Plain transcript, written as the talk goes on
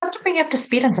love to bring you up to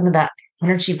speed on some of the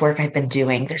energy work I've been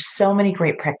doing. There's so many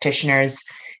great practitioners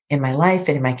in my life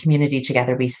and in my community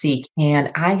Together We Seek,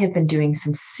 and I have been doing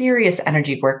some serious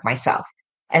energy work myself.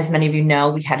 As many of you know,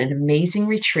 we had an amazing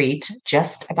retreat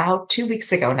just about 2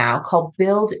 weeks ago now called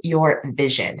Build Your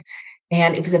Vision.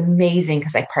 And it was amazing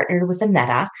because I partnered with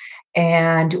Anetta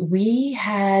and we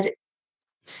had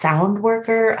sound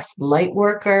worker, a light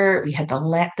worker. We had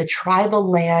the tribal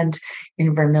land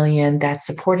in Vermilion that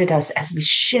supported us as we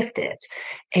shifted.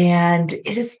 And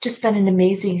it has just been an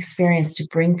amazing experience to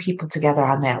bring people together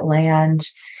on that land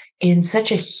in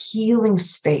such a healing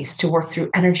space to work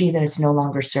through energy that is no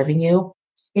longer serving you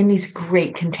in these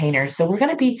great containers. So we're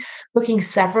going to be booking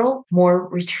several more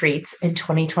retreats in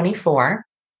 2024.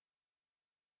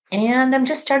 And I'm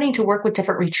just starting to work with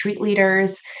different retreat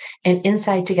leaders. And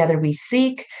inside Together We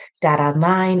Seek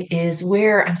 .online is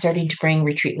where I'm starting to bring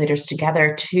retreat leaders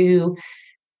together to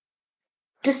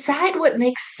decide what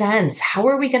makes sense. How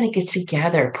are we going to get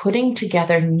together, putting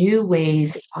together new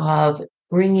ways of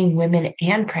bringing women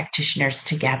and practitioners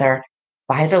together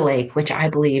by the lake, which I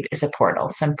believe is a portal.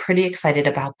 So I'm pretty excited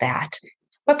about that.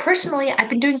 But personally, I've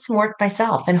been doing some work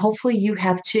myself, and hopefully you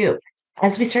have too.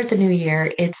 As we start the new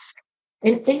year, it's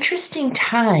an interesting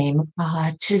time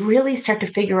to really start to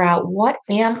figure out, what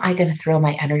am I going to throw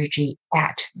my energy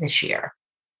at this year?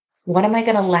 What am I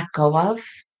going to let go of?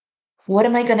 What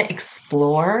am I going to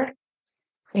explore?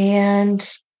 And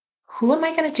who am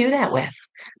I going to do that with?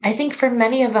 I think for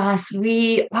many of us,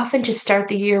 we often just start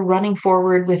the year running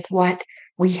forward with what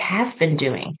we have been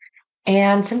doing.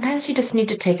 And sometimes you just need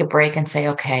to take a break and say,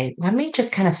 okay, let me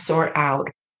just kind of sort out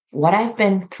what I've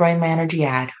been throwing my energy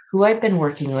at, who I've been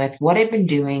working with, what I've been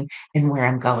doing, and where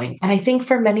I'm going. And I think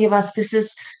for many of us, this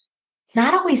is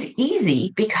not always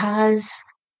easy because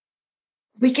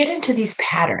we get into these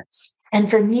patterns. And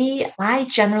for me, I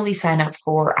generally sign up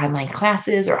for online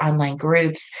classes or online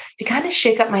groups to kind of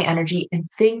shake up my energy and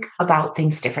think about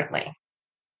things differently.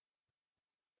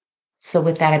 So,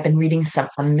 with that, I've been reading some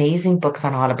amazing books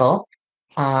on Audible.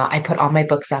 I put all my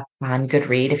books up on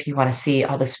Goodread if you want to see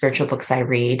all the spiritual books I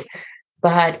read.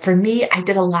 But for me, I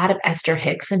did a lot of Esther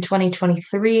Hicks in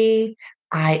 2023.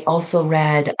 I also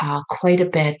read quite a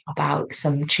bit about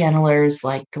some channelers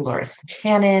like Dolores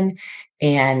Cannon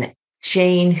and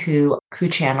Jane, who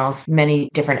channels many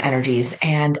different energies.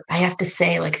 And I have to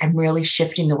say, like, I'm really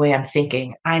shifting the way I'm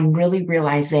thinking. I'm really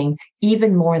realizing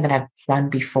even more than I've done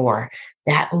before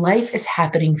that life is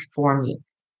happening for me.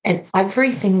 And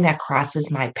everything that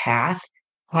crosses my path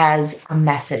has a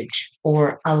message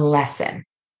or a lesson.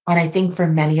 And I think for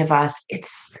many of us,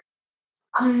 it's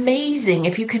amazing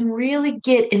if you can really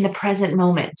get in the present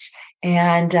moment.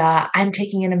 And I'm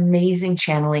taking an amazing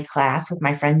channeling class with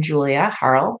my friend Julia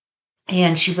Harrell.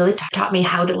 And she really taught me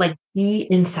how to like be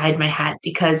inside my head,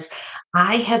 because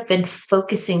I have been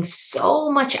focusing so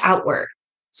much outward,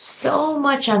 so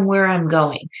much on where I'm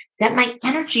going, that my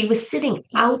energy was sitting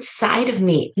outside of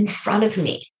me, in front of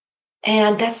me.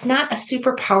 And that's not a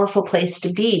super powerful place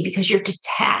to be, because you're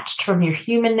detached from your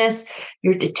humanness.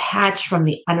 You're detached from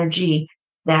the energy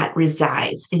that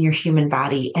resides in your human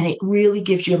body. And it really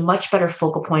gives you a much better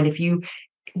focal point if you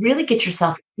really get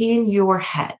yourself in your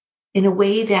head in a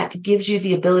way that gives you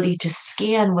the ability to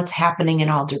scan what's happening in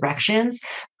all directions,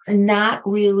 and not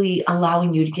really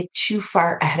allowing you to get too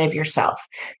far ahead of yourself.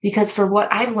 Because for what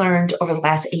I've learned over the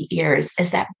last 8 years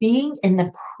is that being in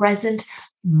the present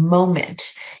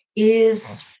moment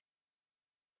is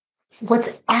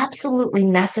what's absolutely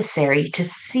necessary to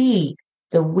see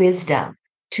the wisdom,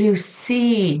 to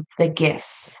see the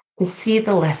gifts, to see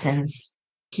the lessons,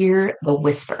 hear the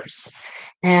whispers.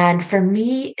 And for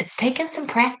me, it's taken some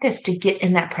practice to get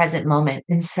in that present moment.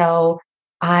 And so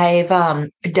I've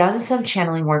done some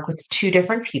channeling work with two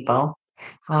different people.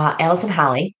 Allison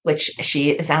Holly, which she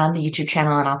is on the YouTube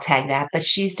channel, and I'll tag that, but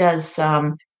she does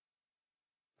some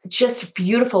just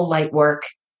beautiful light work,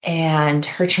 and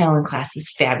her channeling class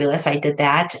is fabulous. I did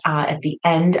that at the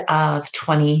end of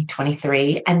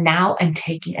 2023, and now I'm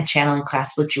taking a channeling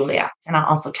class with Julia, and I'll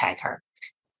also tag her.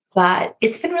 But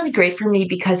it's been really great for me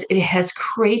because it has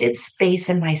created space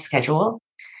in my schedule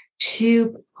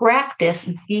to practice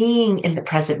being in the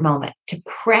present moment, to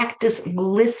practice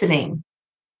listening,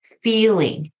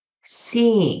 feeling,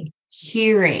 seeing,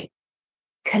 hearing,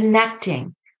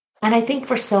 connecting. And I think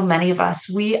for so many of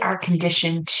us, we are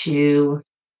conditioned to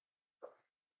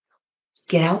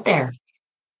get out there,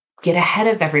 get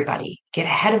ahead of everybody, get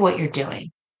ahead of what you're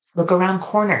doing, look around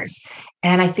corners.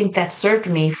 And I think that served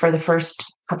me for the first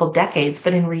couple decades.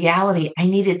 But in reality, I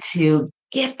needed to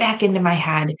get back into my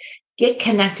head, get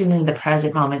connected in the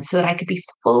present moment so that I could be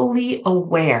fully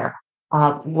aware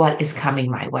of what is coming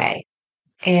my way.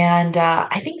 And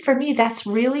I think for me, that's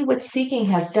really what Seeking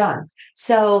has done.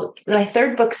 So my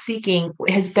third book, Seeking,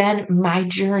 has been my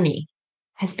journey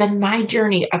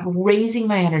of raising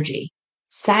my energy,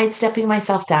 sidestepping my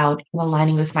self-doubt, and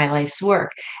aligning with my life's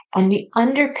work. And the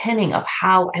underpinning of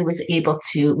how I was able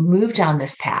to move down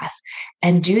this path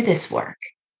and do this work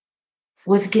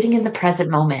was getting in the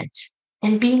present moment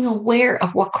and being aware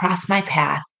of what crossed my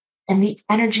path and the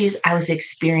energies I was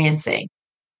experiencing,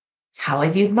 how I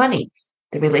viewed money,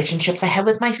 the relationships I had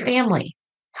with my family,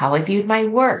 how I viewed my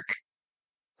work,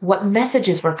 what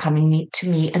messages were to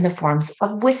me in the forms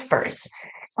of whispers.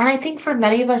 And I think for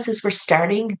many of us, as we're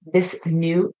starting this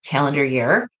new calendar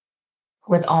year,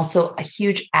 with also a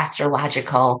huge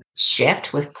astrological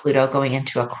shift with Pluto going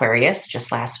into Aquarius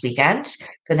just last weekend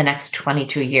for the next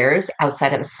 22 years,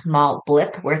 outside of a small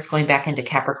blip where it's going back into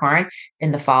Capricorn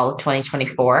in the fall of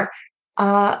 2024,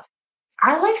 our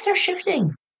lives are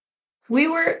shifting. We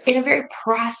were in a very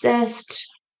processed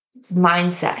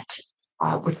mindset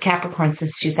with Capricorn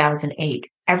since 2008.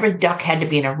 Every duck had to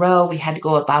be in a row. We had to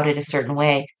go about it a certain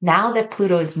way. Now that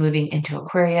Pluto is moving into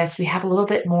Aquarius, we have a little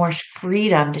bit more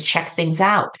freedom to check things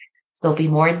out. There'll be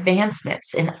more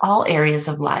advancements in all areas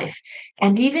of life.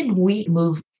 And even we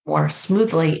move more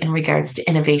smoothly in regards to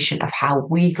innovation of how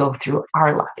we go through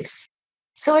our lives.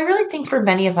 So I really think for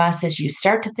many of us, as you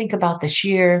start to think about this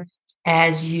year,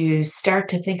 as you start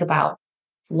to think about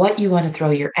what you want to throw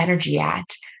your energy at,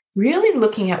 really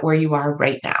looking at where you are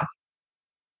right now.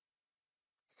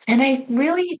 And I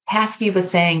really task you with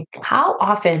saying, how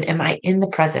often am I in the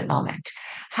present moment?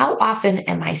 How often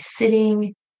am I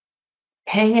sitting,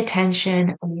 paying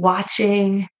attention,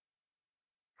 watching,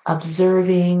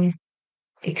 observing,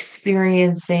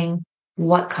 experiencing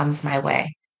what comes my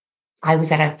way? I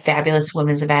was at a fabulous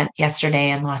women's event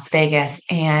yesterday in Las Vegas,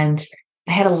 and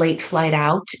I had a late flight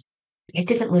out. I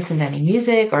didn't listen to any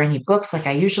music or any books like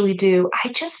I usually do. I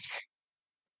just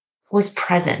was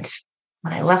present.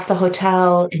 When I left the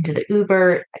hotel into the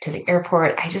Uber to the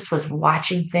airport, I just was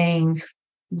watching things,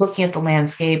 looking at the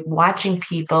landscape, watching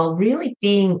people, really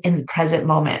being in the present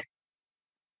moment.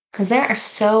 Because there are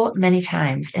so many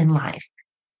times in life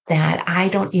that I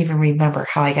don't even remember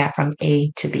how I got from A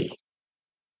to B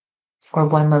or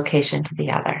one location to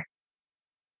the other.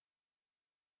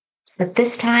 But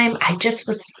this time I just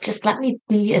let me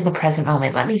be in the present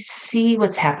moment. Let me see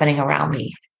what's happening around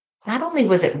me. Not only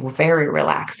was it very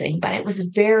relaxing, but it was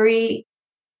very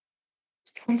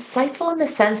insightful in the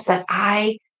sense that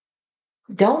I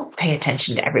don't pay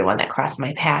attention to everyone that crossed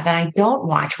my path and I don't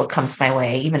watch what comes my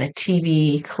way, even a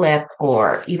TV clip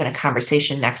or even a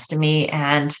conversation next to me.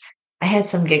 And I had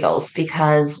some giggles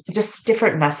because just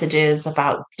different messages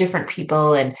about different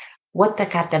people and what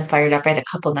that got them fired up. I had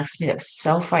a couple next to me that was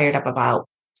so fired up about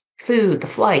food, the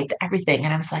flight, everything.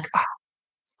 And I was like, oh,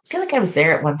 I feel like I was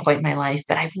there at one point in my life,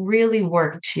 but I've really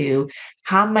worked to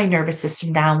calm my nervous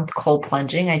system down with cold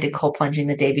plunging. I did cold plunging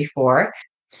the day before.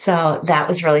 So that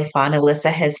was really fun.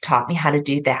 Alyssa has taught me how to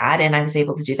do that, and I was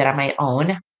able to do that on my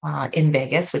own in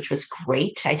Vegas, which was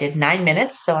great. I did 9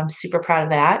 minutes, so I'm super proud of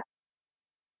that.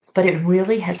 But it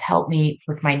really has helped me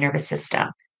with my nervous system.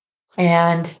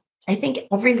 And I think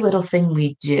every little thing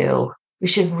we do, we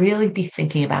should really be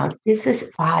thinking about, is this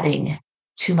adding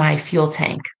to my fuel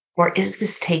tank or is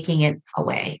this taking it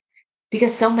away?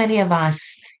 Because so many of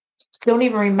us don't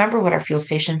even remember what our fuel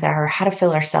stations are or how to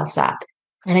fill ourselves up.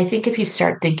 And I think if you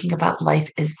start thinking about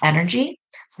life as energy,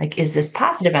 like, is this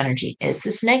positive energy? Is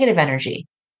this negative energy?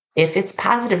 If it's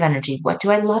positive energy, what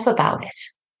do I love about it?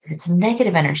 If it's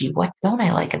negative energy, what don't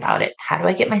I like about it? How do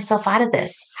I get myself out of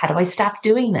this? How do I stop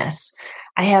doing this?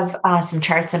 I have some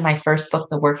charts in my first book,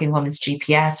 The Working Woman's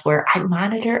GPS, where I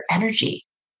monitor energy.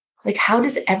 Like, how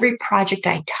does every project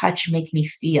I touch make me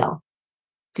feel?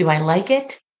 Do I like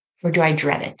it or do I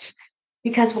dread it?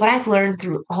 Because what I've learned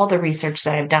through all the research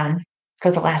that I've done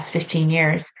for the last 15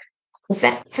 years is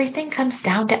that everything comes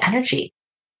down to energy.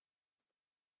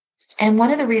 And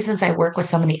one of the reasons I work with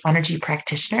so many energy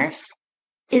practitioners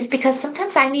is because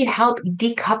sometimes I need help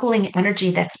decoupling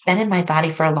energy that's been in my body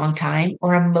for a long time,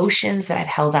 or emotions that I've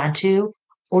held on to,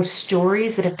 or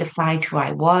stories that have defined who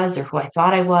I was or who I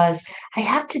thought I was. I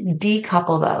have to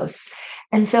decouple those.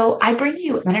 And so I bring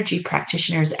you energy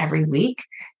practitioners every week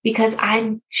because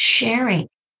I'm sharing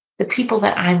the people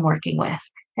that I'm working with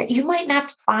that you might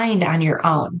not find on your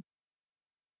own.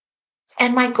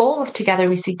 And my goal of Together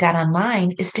We Seek That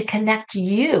Online is to connect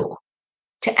you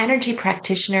to energy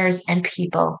practitioners and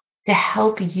people to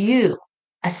help you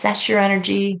assess your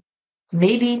energy,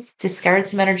 maybe discard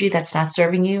some energy that's not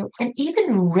serving you, and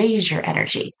even raise your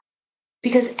energy.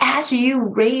 Because as you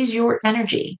raise your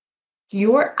energy,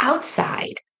 your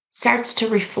outside starts to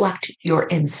reflect your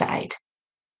inside.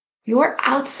 Your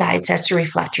outside starts to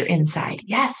reflect your inside.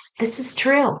 Yes, this is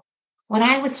true. When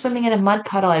I was swimming in a mud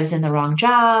puddle, I was in the wrong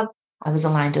job. I was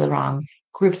aligned to the wrong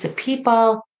groups of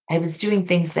people. I was doing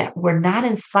things that were not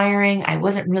inspiring. I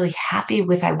wasn't really happy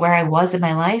with where I was in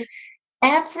my life.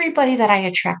 Everybody that I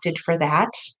attracted for that,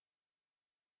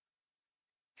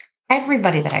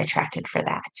 everybody that I attracted for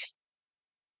that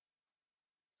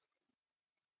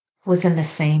was in the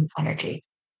same energy.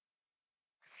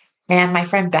 And my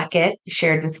friend Beckett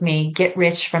shared with me, get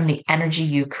rich from the energy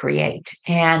you create.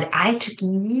 And I took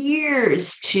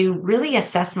years to really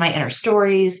assess my inner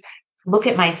stories, look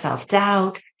at my self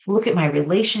doubt, look at my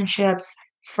relationships,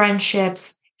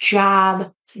 friendships,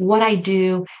 job, what I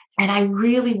do. And I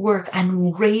really work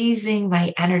on raising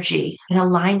my energy and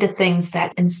align to things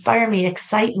that inspire me,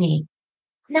 excite me.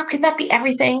 Now, can that be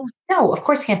everything? No, of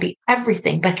course, it can't be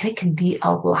everything, but it can be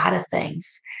a lot of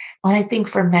things. And I think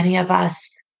for many of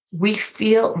us, we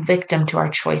feel victim to our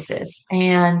choices.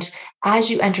 And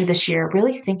as you enter this year,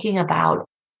 really thinking about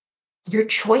your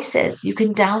choices. You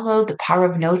can download the Power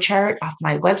of No chart off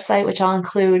my website, which I'll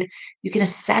include. You can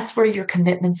assess where your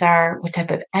commitments are, what type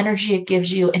of energy it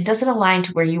gives you, and does it align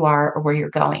to where you are or where you're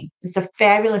going. It's a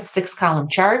fabulous 6 column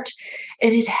chart,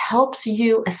 and it helps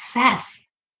you assess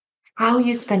how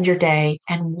you spend your day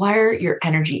and where your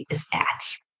energy is at.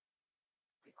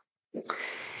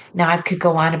 Now, I could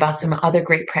go on about some other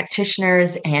great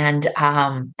practitioners and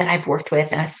that I've worked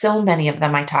with, and so many of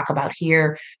them I talk about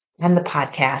here on the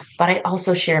podcast. But I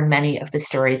also share many of the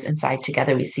stories inside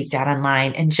Together We Seek Out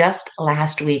online. And just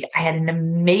last week, I had an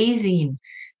amazing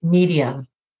medium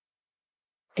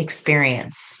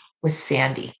experience with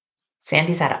Sandy.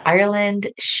 Sandy's out of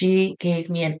Ireland. She gave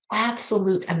me an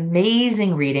absolute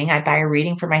amazing reading. I buy a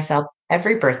reading for myself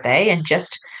every birthday. And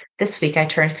just this week, I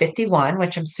turned 51,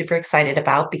 which I'm super excited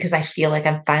about because I feel like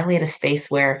I'm finally at a space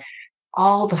where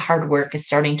all the hard work is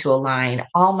starting to align.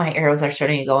 All my arrows are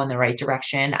starting to go in the right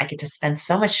direction. I get to spend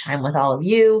so much time with all of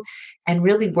you and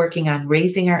really working on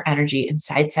raising our energy and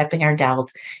sidestepping our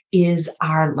doubt is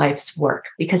our life's work.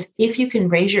 Because if you can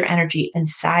raise your energy and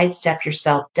sidestep your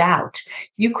self doubt,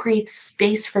 you create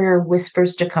space for your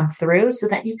whispers to come through so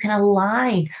that you can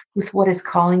align with what is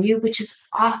calling you, which is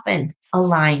often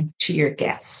aligned to your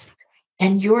gifts.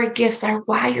 And your gifts are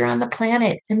why you're on the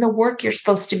planet and the work you're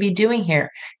supposed to be doing here,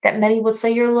 that many would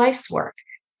say your life's work.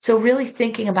 So, really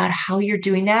thinking about how you're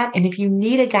doing that. And if you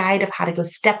need a guide of how to go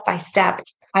step by step,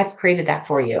 I've created that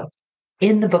for you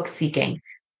in the book Seeking.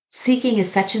 Seeking is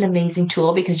such an amazing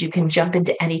tool because you can jump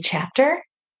into any chapter.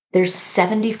 There's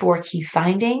 74 key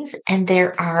findings, and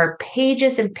there are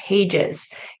pages and pages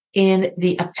in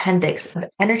the appendix of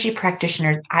energy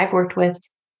practitioners I've worked with,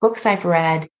 books I've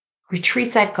read,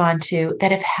 retreats I've gone to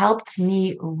that have helped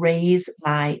me raise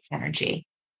my energy.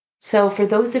 So, for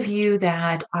those of you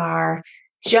that are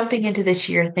jumping into this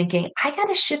year thinking, I got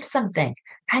to shift something,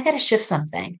 I got to shift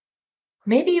something.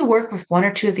 Maybe you work with one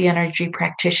or two of the energy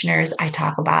practitioners I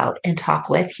talk about and talk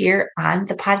with here on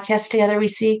the podcast Together We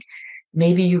Seek.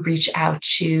 Maybe you reach out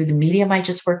to the medium I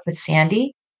just worked with,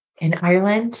 Sandy in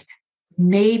Ireland.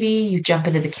 Maybe you jump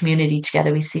into the community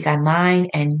Together We Seek online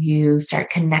and you start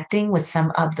connecting with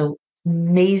some of the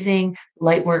amazing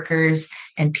light workers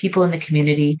and people in the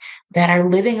community that are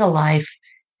living a life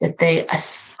that they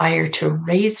aspire to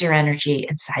raise their energy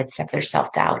and sidestep their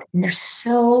self doubt. And there's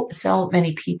so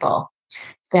many people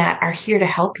that are here to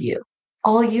help you.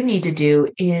 All you need to do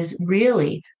is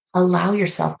really allow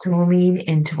yourself to lean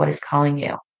into what is calling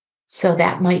you. So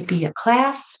that might be a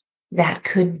class, that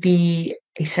could be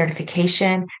a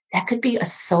certification, that could be a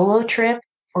solo trip,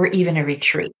 or even a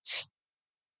retreat.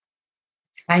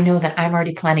 I know that I'm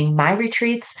already planning my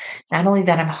retreats, not only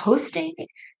that I'm hosting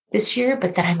this year,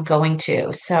 but that I'm going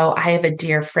to. So I have a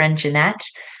dear friend, Jeanette,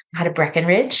 out of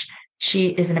Breckenridge. She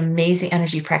is an amazing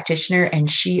energy practitioner and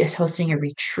she is hosting a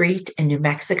retreat in New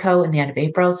Mexico in the end of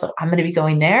April. So I'm going to be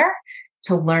going there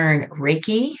to learn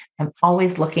Reiki. I'm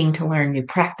always looking to learn new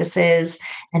practices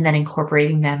and then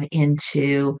incorporating them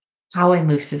into how I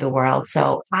move through the world.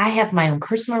 So I have my own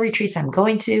personal retreats I'm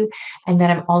going to, and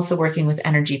then I'm also working with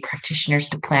energy practitioners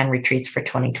to plan retreats for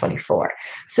 2024.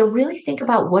 So really think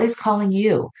about what is calling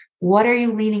you. What are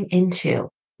you leaning into?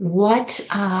 What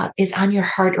is on your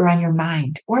heart or on your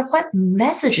mind? Or what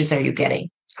messages are you getting?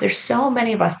 There's so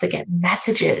many of us that get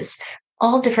messages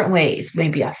all different ways.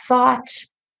 Maybe a thought,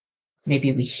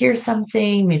 maybe we hear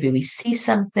something, maybe we see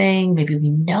something, maybe we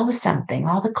know something,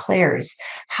 all the clairs.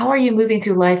 How are you moving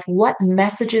through life? What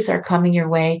messages are coming your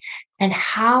way? And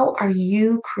how are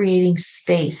you creating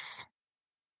space?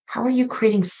 How are you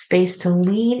creating space to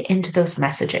lean into those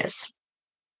messages?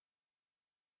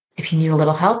 If you need a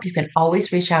little help, you can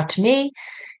always reach out to me.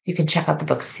 You can check out the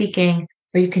book Seeking,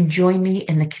 or you can join me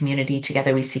in the community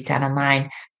Together We Seek God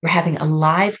Online. We're having a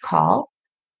live call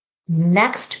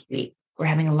next week. We're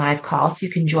having a live call, so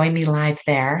you can join me live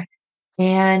there.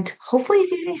 And hopefully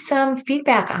you give me some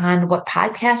feedback on what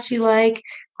podcasts you like.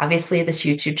 Obviously, this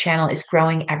YouTube channel is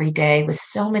growing every day with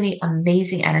so many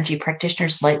amazing energy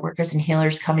practitioners, light workers, and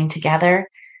healers coming together.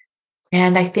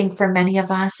 And I think for many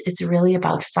of us, it's really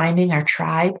about finding our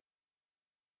tribe.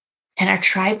 And our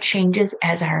tribe changes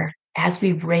as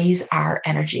we raise our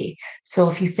energy.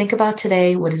 So if you think about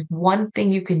today, what is one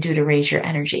thing you can do to raise your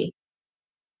energy?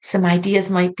 Some ideas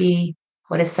might be,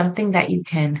 what is something that you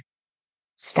can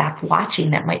stop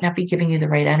watching that might not be giving you the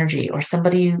right energy, or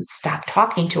somebody you stop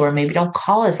talking to, or maybe don't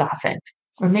call as often,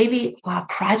 or maybe a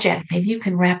project, maybe you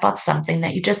can wrap up something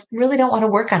that you just really don't want to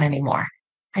work on anymore.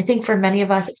 I think for many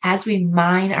of us, as we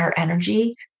mine our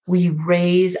energy, we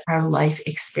raise our life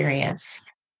experience.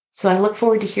 So I look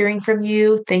forward to hearing from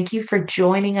you. Thank you for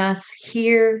joining us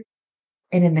here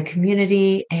and in the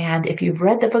community. And if you've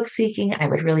read the book Seeking, I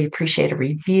would really appreciate a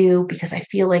review, because I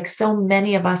feel like so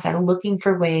many of us are looking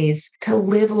for ways to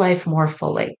live life more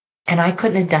fully. And I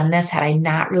couldn't have done this had I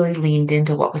not really leaned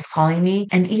into what was calling me,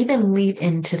 and even lean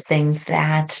into things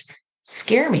that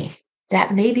scare me,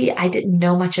 that maybe I didn't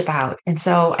know much about. And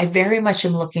so I very much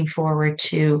am looking forward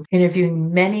to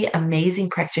interviewing many amazing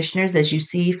practitioners, as you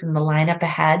see from the lineup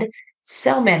ahead.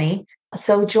 So many.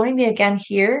 So join me again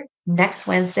here next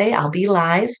Wednesday. I'll be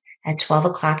live at 12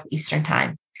 o'clock Eastern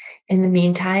Time. In the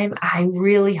meantime, I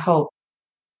really hope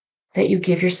that you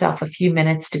give yourself a few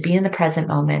minutes to be in the present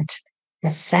moment,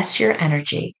 assess your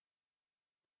energy,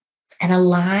 and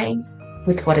align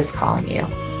with what is calling you.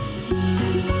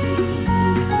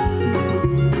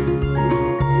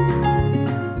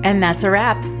 And that's a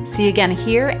wrap. See you again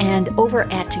here and over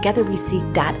at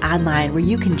togetherweseek.online, where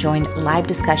you can join live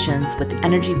discussions with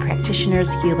energy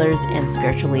practitioners, healers, and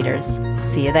spiritual leaders.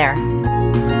 See you there.